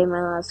 Couldn't say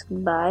my last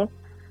goodbye.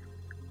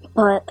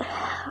 But,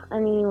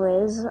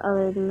 anyways,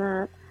 other than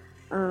that,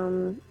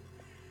 I'm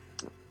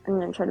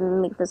going to try to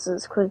make this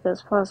as quick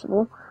as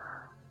possible.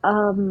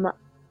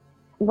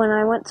 When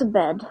I went to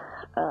bed,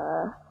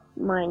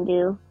 mind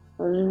you,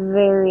 I was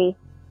very,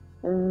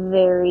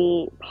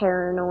 very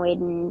paranoid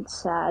and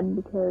sad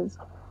because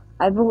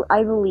I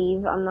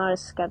believe, I'm not a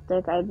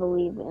skeptic, I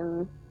believe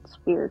in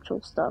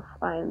spiritual stuff.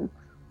 I'm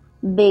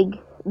big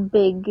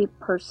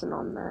person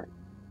on that.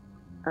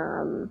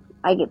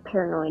 I get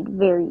paranoid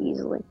very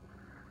easily.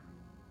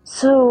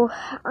 So,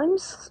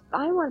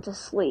 I went to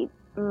sleep.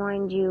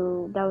 Mind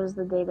you, that was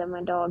the day that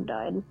my dog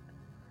died.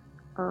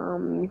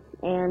 And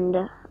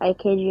I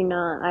kid you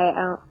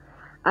not,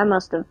 I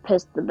must have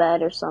pissed the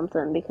bed or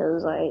something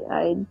because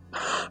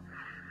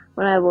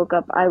when I woke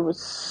up, I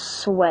was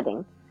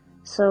sweating.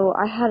 So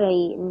I had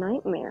a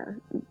nightmare,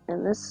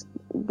 and this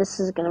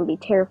is gonna be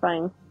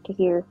terrifying to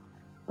hear,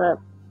 but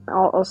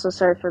also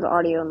sorry for the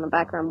audio in the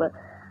background, but,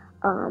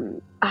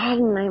 I had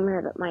a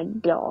nightmare that my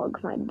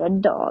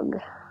dead dog,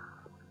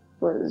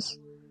 was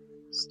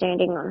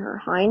standing on her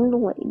hind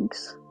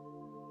legs,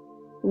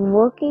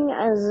 looking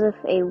as if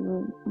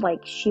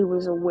she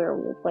was a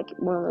werewolf, like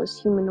one of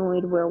those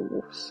humanoid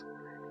werewolves,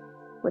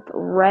 with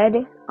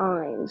red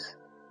eyes,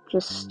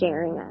 just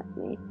staring at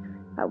me.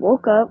 I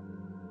woke up,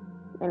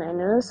 and I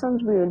know this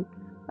sounds weird,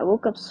 I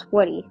woke up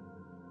sweaty,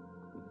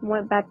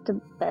 went back to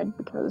bed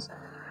because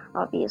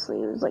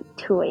obviously it was like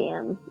 2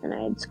 a.m. and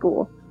I had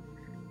school,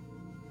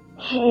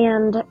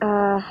 and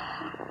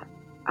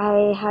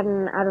I had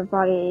an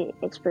out-of-body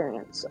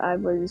experience. I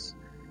was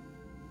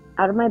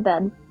out of my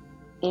bed,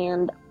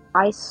 and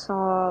I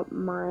saw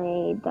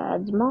my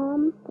dad's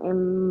mom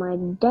and my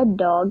dead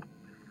dog.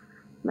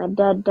 My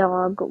dead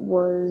dog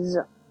was,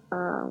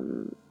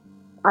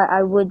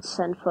 I would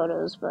send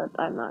photos, but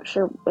I'm not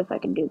sure if I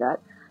can do that.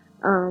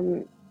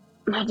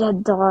 My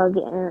dead dog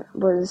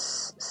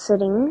was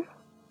sitting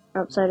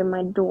outside of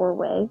my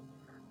doorway,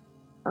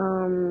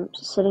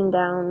 sitting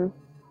down,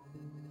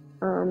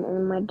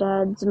 and my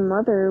dad's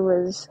mother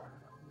was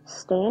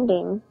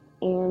standing,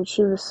 and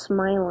she was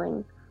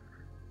smiling,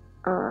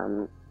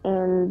 and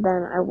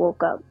then I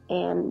woke up,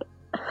 and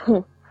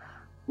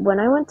when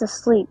I went to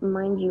sleep,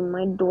 mind you,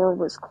 my door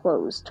was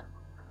closed.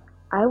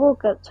 I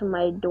woke up to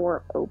my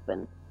door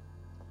open,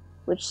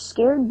 which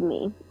scared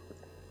me,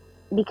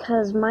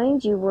 because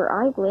mind you, where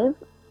I live,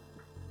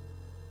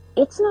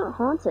 it's not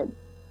haunted.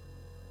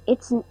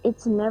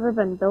 It's never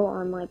been built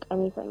on, like,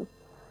 anything.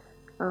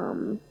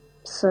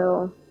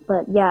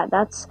 But yeah,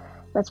 that's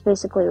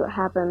basically what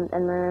happened,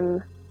 and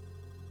then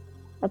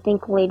I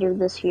think later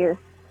this year,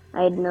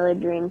 I had another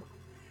dream,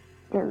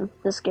 and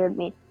this scared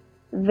me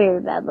very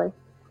badly.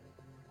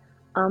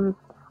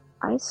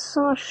 I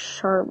saw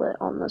Charlotte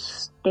on the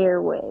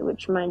stairway,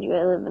 which, mind you,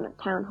 I live in a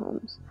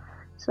townhomes.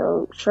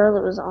 So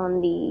Charlotte was on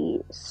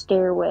the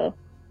stairway,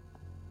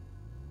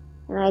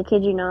 and I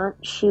kid you not,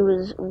 she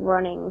was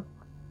running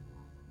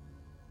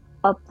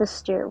up the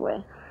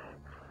stairway.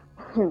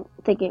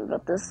 Thinking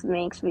about this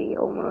makes me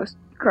almost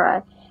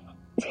cry.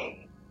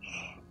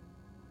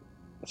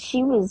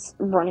 She was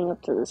running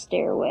up to the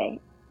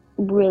stairway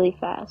really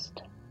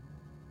fast,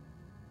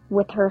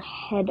 with her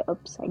head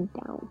upside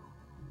down.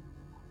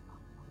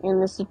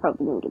 And this is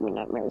probably gonna give me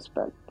nightmares,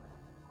 but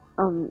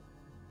I don't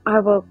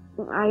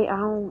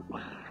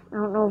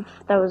know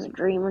if that was a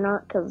dream or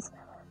not, because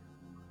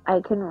I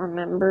couldn't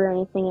remember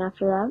anything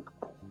after that.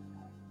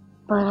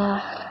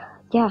 But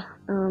yeah,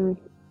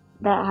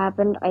 that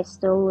happened. I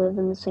still live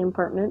in the same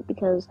apartment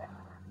because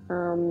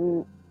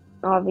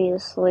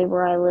obviously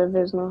where I live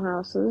there's no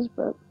houses,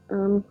 but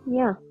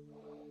yeah.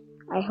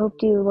 I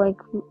hope you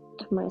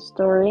liked my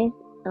story.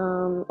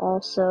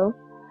 Also,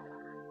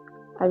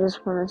 I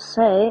just want to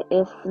say,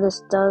 if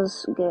this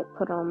does get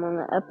put on one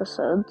of the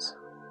episodes,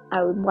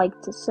 I would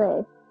like to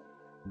say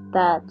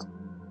that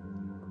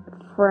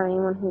for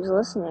anyone who's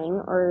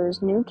listening or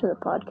is new to the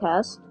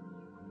podcast,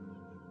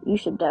 you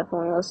should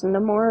definitely listen to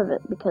more of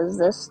it, because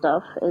this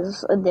stuff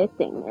is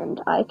addicting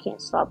and I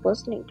can't stop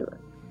listening to it,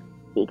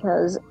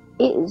 because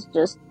it is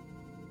just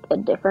a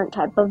different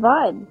type of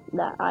vibe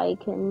that I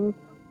can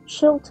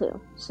chill to.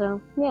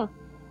 So, yeah.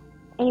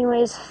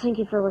 Anyways, thank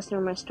you for listening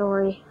to my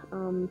story.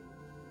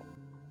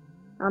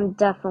 I'm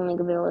definitely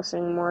going to be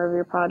listening to more of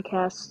your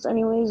podcasts.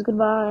 Anyways,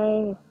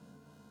 goodbye.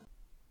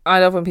 I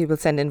love when people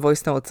send in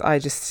voice notes. I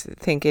just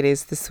think it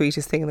is the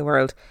sweetest thing in the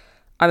world.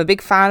 I'm a big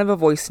fan of a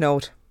voice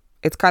note.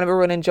 It's kind of a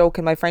running joke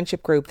in my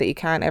friendship group that you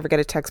can't ever get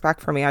a text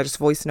back from me. I just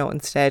voice note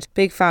instead.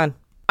 Big fan.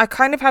 I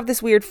kind of have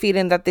this weird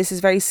feeling that this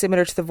is very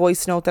similar to the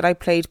voice note that I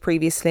played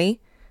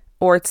previously,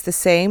 or it's the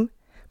same,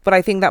 but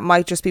I think that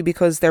might just be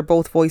because they're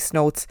both voice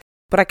notes.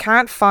 But I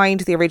can't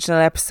find the original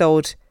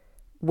episode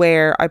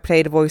where I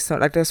played a voice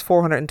note. Like, there's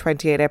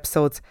 428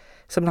 episodes.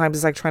 Sometimes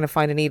it's like trying to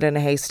find a needle in a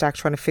haystack,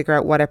 trying to figure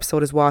out what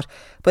episode is what.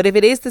 But if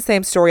it is the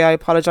same story, I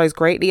apologise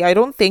greatly. I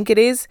don't think it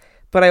is,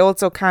 but I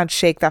also can't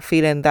shake that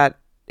feeling that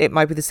it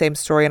might be the same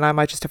story and I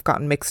might just have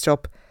gotten mixed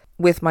up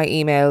with my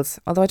emails.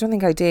 Although I don't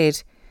think I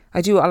did.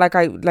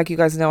 Like you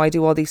guys know, I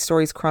do all these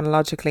stories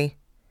chronologically.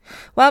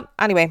 Well,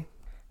 anyway,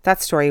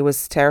 that story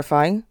was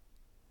terrifying.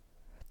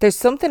 There's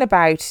something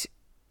about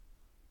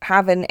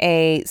having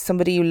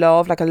somebody you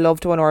love, like a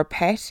loved one or a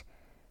pet,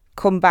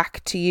 come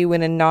back to you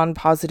in a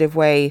non-positive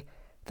way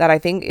that I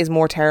think is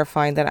more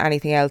terrifying than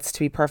anything else,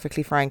 to be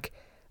perfectly frank.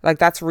 Like,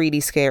 that's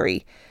really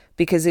scary.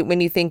 Because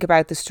when you think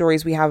about the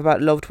stories we have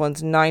about loved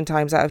ones, 9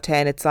 times out of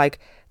 10, it's like,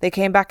 they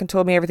came back and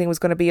told me everything was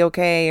going to be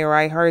okay, or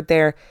I heard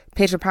their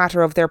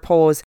pitter-patter of their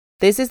paws.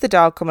 This is the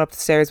dog coming up the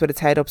stairs with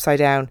its head upside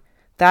down.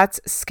 That's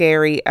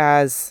scary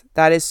as...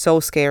 That is so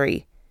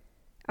scary.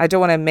 I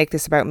don't want to make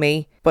this about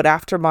me, but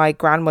after my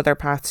grandmother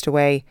passed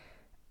away,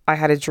 I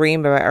had a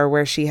dream about her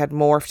where she had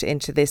morphed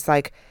into this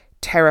like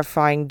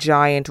terrifying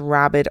giant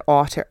rabid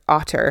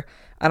otter,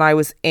 and I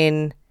was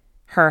in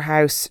her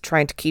house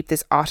trying to keep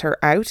this otter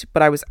out,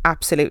 but I was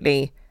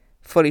absolutely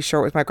fully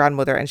sure it was my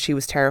grandmother, and she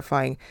was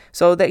terrifying.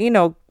 So that, you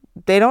know,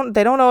 they don't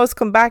always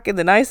come back in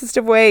the nicest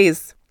of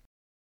ways.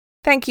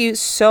 Thank you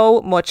so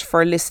much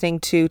for listening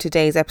to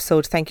today's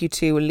episode. Thank you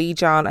to Lee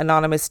John,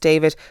 Anonymous,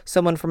 David,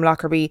 someone from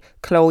Lockerbie,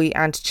 Chloe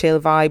and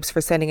Chill Vibes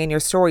for sending in your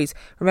stories.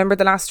 Remember,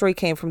 the last story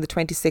came from the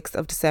 26th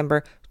of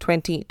December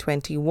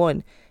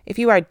 2021. If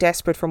you are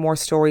desperate for more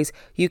stories,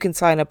 you can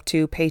sign up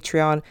to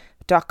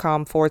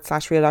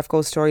patreon.com/real life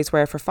ghost stories,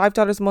 where for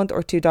 $5 a month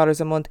or $2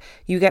 a month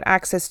you get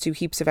access to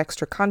heaps of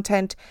extra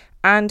content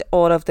and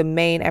all of the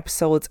main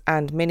episodes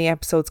and mini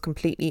episodes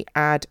completely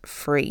ad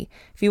free.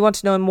 If you want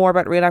to know more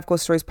about Real Life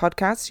Ghost Stories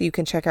podcast, you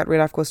can check out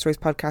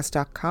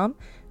reallifeghoststoriespodcast.com.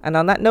 And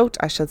on that note,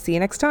 I shall see you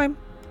next time.